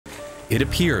It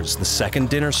appears the second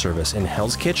dinner service in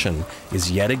Hell's Kitchen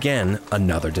is yet again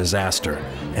another disaster,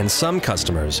 and some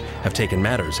customers have taken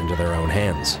matters into their own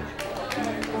hands.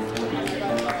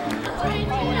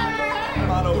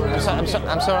 I'm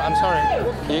sorry.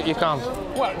 You can't.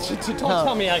 What? Don't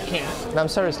tell me I can't. No, I'm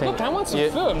seriously. Look, I want some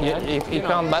food, man. You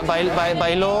can't.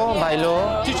 By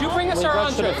law. Did you bring us our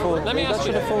entree? Let me ask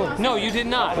you. The food. No, you did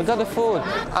not. We got the food.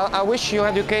 I wish your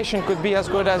education could be as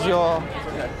good as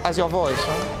your voice.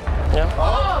 Huh? Yeah.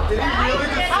 Oh, did he really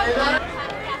just say that?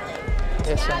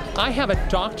 Yes, sir. I have a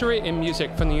doctorate in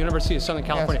music from the University of Southern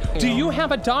California. Yes. Do you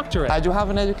have a doctorate? I do have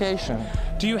an education.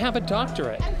 Do you have a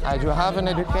doctorate? I do have an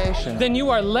education. Then you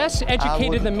are less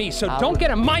educated than me, so don't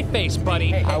get in my face,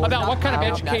 buddy, about what kind of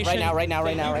education. Right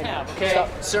now. Okay.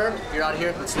 Sir, you're out of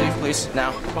here. Let's leave, please,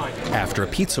 now. Fine. After a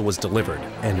pizza was delivered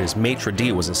and his maitre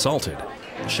d' was assaulted,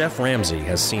 Chef Ramsay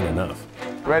has seen enough.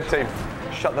 Red team,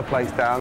 shut the place down.